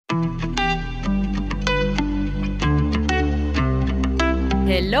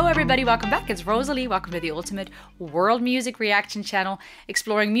Hello everybody, welcome back. It's Rosalie. Welcome to the ultimate world music reaction channel,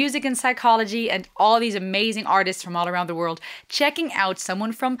 exploring music and psychology and all these amazing artists from all around the world. Checking out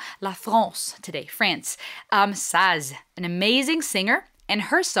someone from La France today, France. ZAZ, an amazing singer, and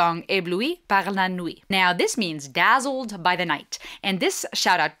her song Eblouie par la nuit. Now this means dazzled by the night. And this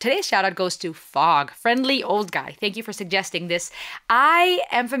today's shout out goes to Fog, friendly old guy. Thank you for suggesting this. I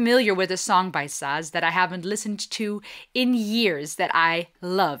am familiar with a song by ZAZ that I haven't listened to in years that I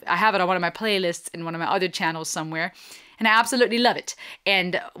love. I have it on one of my playlists in one of my other channels somewhere. And I absolutely love it.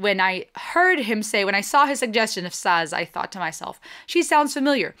 And when I saw his suggestion of ZAZ, I thought to myself, she sounds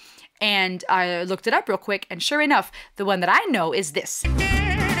familiar. And I looked it up real quick, and sure enough, the one that I know is this.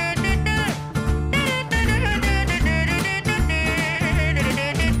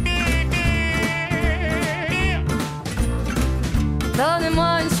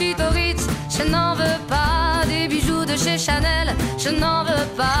 Donnez-moi une suite au Ritz, je n'en veux pas. Des bijoux de chez Chanel, je n'en veux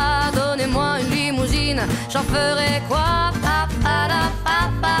pas. Donnez-moi une limousine, j'en ferai quoi?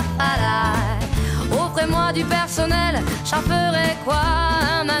 Offrez-moi du personnel, j'en ferai quoi?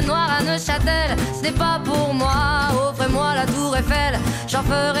 Un manoir à Neuchâtel, ce n'est pas pour moi. Offrez-moi la tour Eiffel, j'en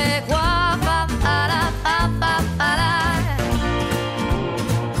ferai quoi?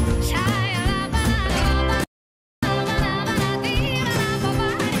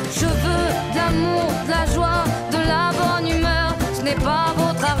 Je veux de l'amour, de la joie, de la bonne humeur. Ce n'est pas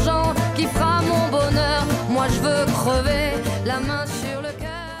votre argent qui fera mon bonheur. Moi je veux crever, la main sur le cœur.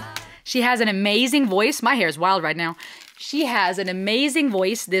 She has an amazing voice. My hair is wild right now. She has an amazing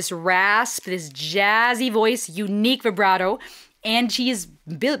voice, this rasp, this jazzy voice, unique vibrato. And she's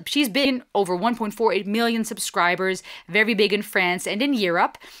been over 1.48 million subscribers, very big in France and in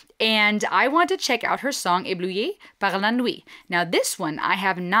Europe. And I want to check out her song Eblouie par la nuit. Now this one I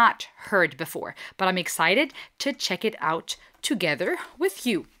have not heard before, but I'm excited to check it out together with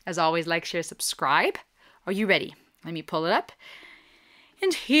you. As always, like, share, subscribe. Are you ready? Let me pull it up.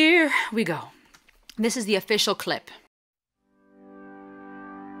 And here we go. This is the official clip.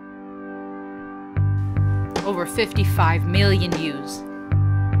 Over 55 million views.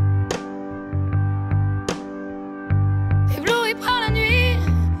 Ébloui par la nuit,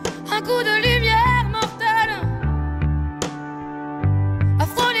 un coup de lumière mortelle a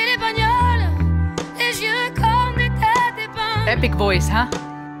frôlé les bagnoles, les yeux comme des têtes épinglées. Epic voice, huh?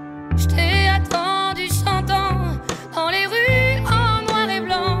 Je t'ai attendu 100 ans dans les rues en noir et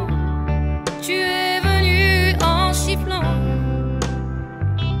blanc. Tu es venu en sifflant.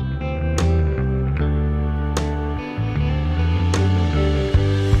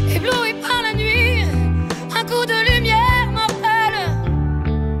 Ébloui par la nuit, un coup de lumière mortelle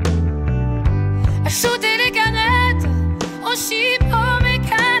a shooté les canettes aussi paumé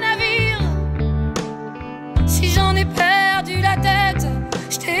qu'un navire. Si j'en ai perdu la tête,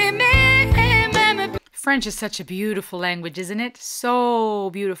 je t'aimais. French is such a beautiful language, isn't it? So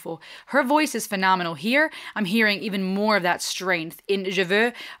beautiful. Her voice is phenomenal. Here, I'm hearing even more of that strength. In Je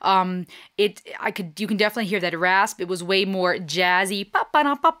veux, you can definitely hear that rasp. It was way more jazzy,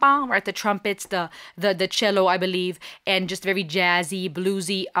 or at the trumpets, the cello, I believe, and just very jazzy,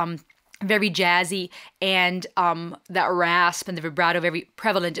 bluesy, very jazzy, and that rasp and the vibrato very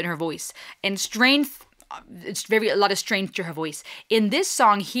prevalent in her voice. And strength, it's a lot of strength to her voice. In this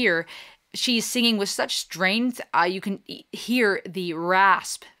song here, she's singing with such strength, you can hear the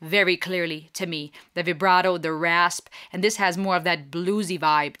rasp very clearly to me. The vibrato, the rasp, and this has more of that bluesy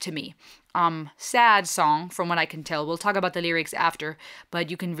vibe to me. Sad song, from what I can tell. We'll talk about the lyrics after,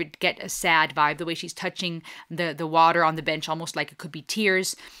 but you can get a sad vibe, the way she's touching the water on the bench, almost like it could be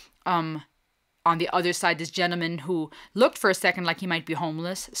tears. On the other side, this gentleman who looked for a second like he might be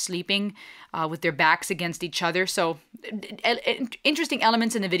homeless, sleeping with their backs against each other. So interesting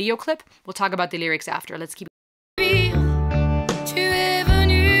elements in the video clip. We'll talk about the lyrics after. Let's keep. Tu es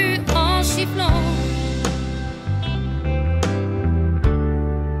venu en sifflant.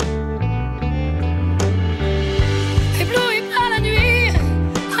 Ébloui par la nuit,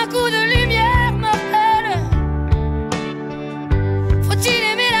 un coup de lumière mortelle. Faut-il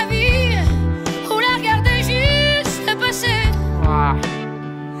aimer la vie ou la regarder juste passer? Wow.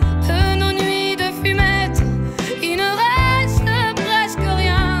 De nos nuits de fumette, il ne reste presque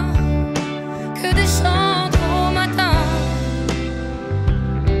rien que des chants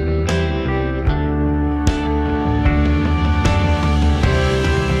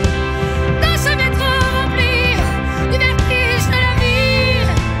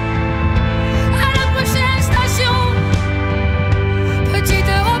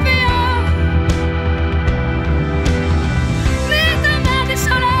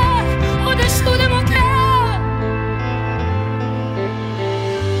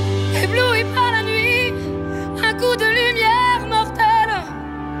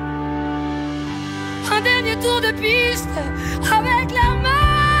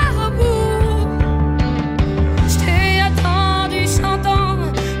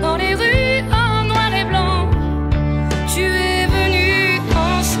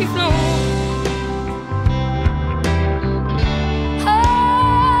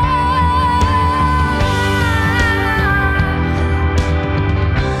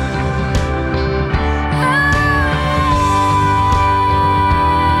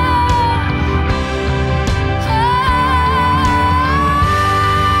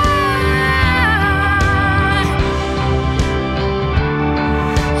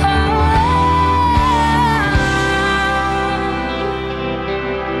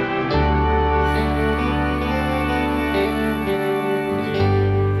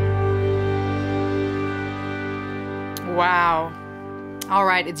Wow. All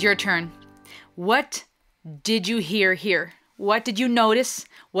right, it's your turn. What did you hear here? What did you notice?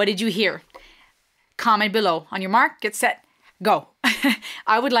 What did you hear? Comment below. On your mark, get set, go.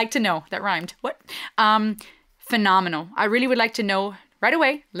 I would like to know. That rhymed. What? Phenomenal. I really would like to know right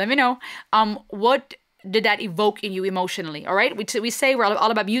away. Let me know. What did that evoke in you emotionally? All right. We say we're all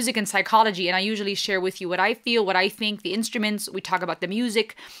about music and psychology, and I usually share with you what I feel, what I think, the instruments. We talk about the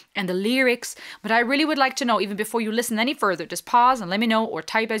music and the lyrics, but I really would like to know, even before you listen any further, just pause and let me know, or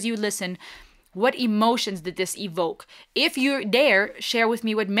type as you listen. What emotions did this evoke? If you dare, share with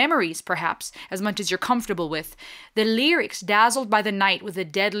me what memories, perhaps, as much as you're comfortable with. The lyrics, dazzled by the night with a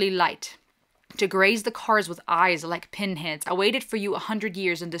deadly light, to graze the cars with eyes like pinheads. I waited for you 100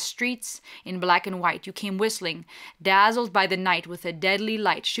 years in the streets in black and white. You came whistling, dazzled by the night with a deadly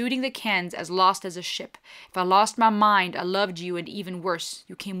light, shooting the cans as lost as a ship. If I lost my mind, I loved you, and even worse.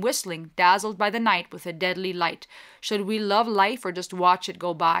 You came whistling, dazzled by the night with a deadly light. Should we love life or just watch it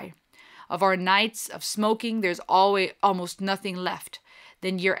go by? Of our nights of smoking, there's always almost nothing left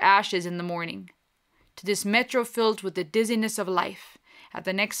than your ashes in the morning. To this metro filled with the dizziness of life. At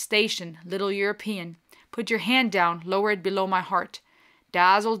the next station, little European, put your hand down, lower it below my heart.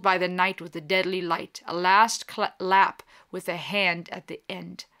 Dazzled by the night with the deadly light, a last lap with a hand at the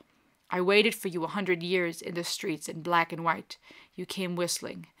end. I waited for you 100 years in the streets in black and white. You came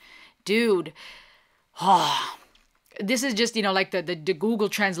whistling. Dude, this is just, like the Google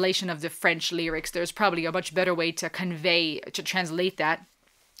translation of the French lyrics. There's probably a much better way to translate that.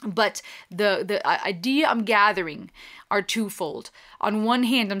 But the idea I'm gathering are twofold. On one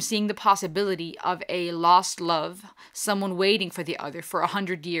hand, I'm seeing the possibility of a lost love, someone waiting for the other for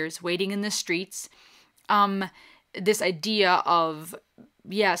 100 years, waiting in the streets. This idea of,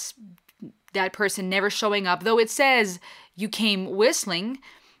 yes, that person never showing up, though it says you came whistling.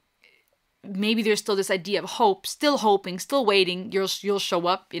 Maybe there's still this idea of hope, still hoping, still waiting. You'll show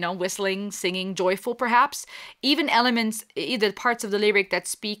up, whistling, singing, joyful, perhaps. Even elements, either parts of the lyric that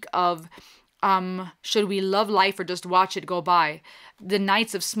speak of, should we love life or just watch it go by? The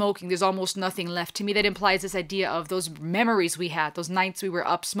nights of smoking, there's almost nothing left. To me, that implies this idea of those memories we had, those nights we were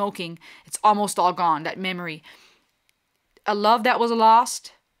up smoking. It's almost all gone, that memory. A love that was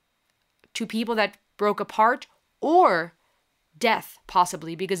lost, two people that broke apart, or death,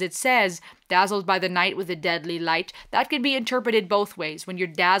 possibly, because it says dazzled by the night with a deadly light. That could be interpreted both ways. When you're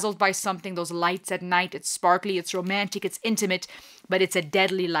dazzled by something, those lights at night, it's sparkly, it's romantic, it's intimate, but it's a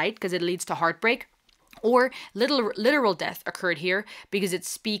deadly light because it leads to heartbreak. Or literal death occurred here because it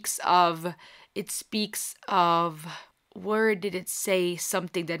speaks of, where did it say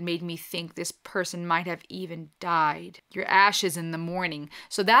something that made me think this person might have even died? Your ashes in the morning.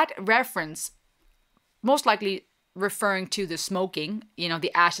 So that reference, most likely referring to the smoking,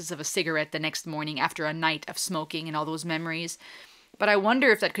 the ashes of a cigarette the next morning after a night of smoking and all those memories. But I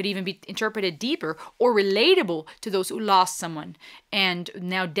wonder if that could even be interpreted deeper or relatable to those who lost someone and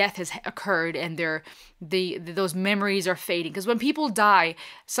now death has occurred and those memories are fading. Because when people die,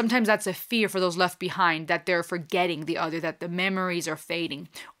 sometimes that's a fear for those left behind, that they're forgetting the other, that the memories are fading.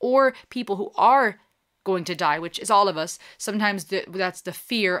 Or people who are going to die, which is all of us, sometimes that's the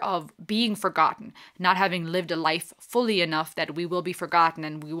fear of being forgotten, not having lived a life fully enough that we will be forgotten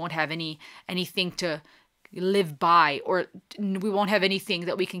and we won't have anything to live by, or we won't have anything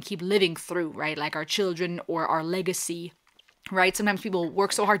that we can keep living through, right? Like our children or our legacy, right? Sometimes people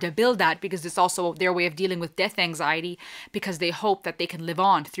work so hard to build that because it's also their way of dealing with death anxiety, because they hope that they can live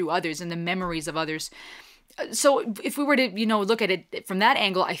on through others and the memories of others. So if we were to, look at it from that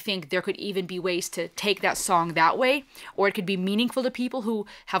angle, I think there could even be ways to take that song that way, or it could be meaningful to people who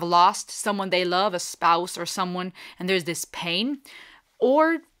have lost someone they love, a spouse or someone, and there's this pain.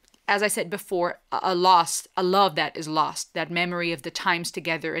 Or, as I said before, a love that is lost, that memory of the times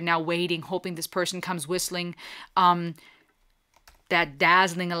together and now waiting, hoping this person comes whistling, that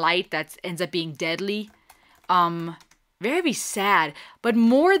dazzling light that ends up being deadly. Very sad, but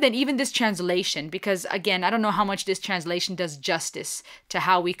more than even this translation, because again, I don't know how much this translation does justice to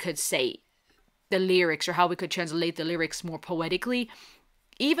how we could say the lyrics or how we could translate the lyrics more poetically.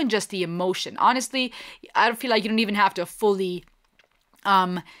 Even just the emotion. Honestly, I don't feel like you don't even have to fully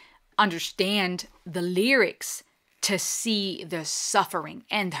understand the lyrics to see the suffering.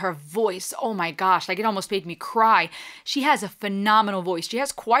 And her voice, oh my gosh, like it almost made me cry. She has a phenomenal voice. She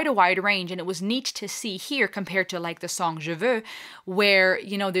has quite a wide range, and it was neat to see here compared to like the song Je veux, where,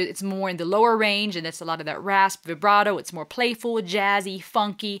 it's more in the lower range and it's a lot of that rasp, vibrato. It's more playful, jazzy,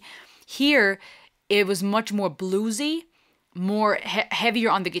 funky. Here, it was much more bluesy, more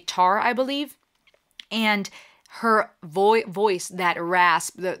heavier on the guitar, I believe. And her voice, that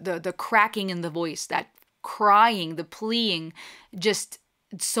rasp, the cracking in the voice, that crying, the pleading, just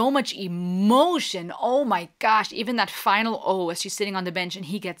so much emotion. Oh my gosh, even that final oh as she's sitting on the bench and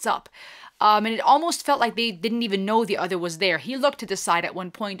he gets up. And it almost felt like they didn't even know the other was there. He looked to the side at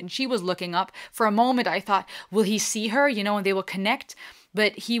one point and she was looking up. For a moment, I thought, will he see her, you know, and they will connect?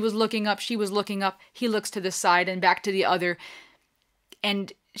 But he was looking up, she was looking up. He looks to the side and back to the other.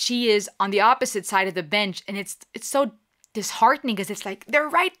 And she is on the opposite side of the bench. And it's so disheartening because it's like, they're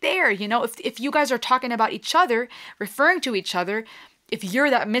right there. You know, if you guys are talking about each other, referring to each other, if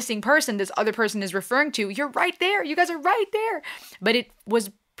you're that missing person this other person is referring to, you're right there. You guys are right there. But it was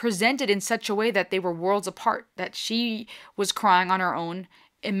presented in such a way that they were worlds apart, that she was crying on her own,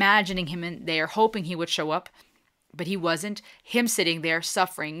 imagining him in there, hoping he would show up, but he wasn't. Him sitting there,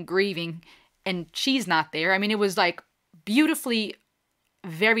 suffering, grieving, and she's not there. I mean, it was like beautifully,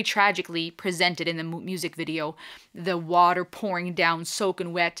 very tragically presented in the music video. The water pouring down,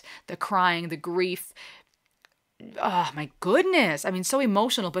 soaking wet, the crying, the grief. Oh my goodness. I mean, so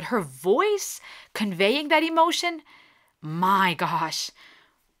emotional, but her voice conveying that emotion, my gosh.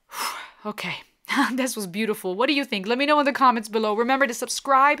 Okay, this was beautiful. What do you think? Let me know in the comments below. Remember to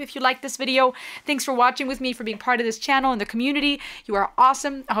subscribe if you like this video. Thanks for watching with me, for being part of this channel and the community. You are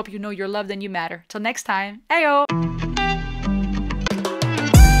awesome. I hope you know you're loved and you matter. Till next time, ayo!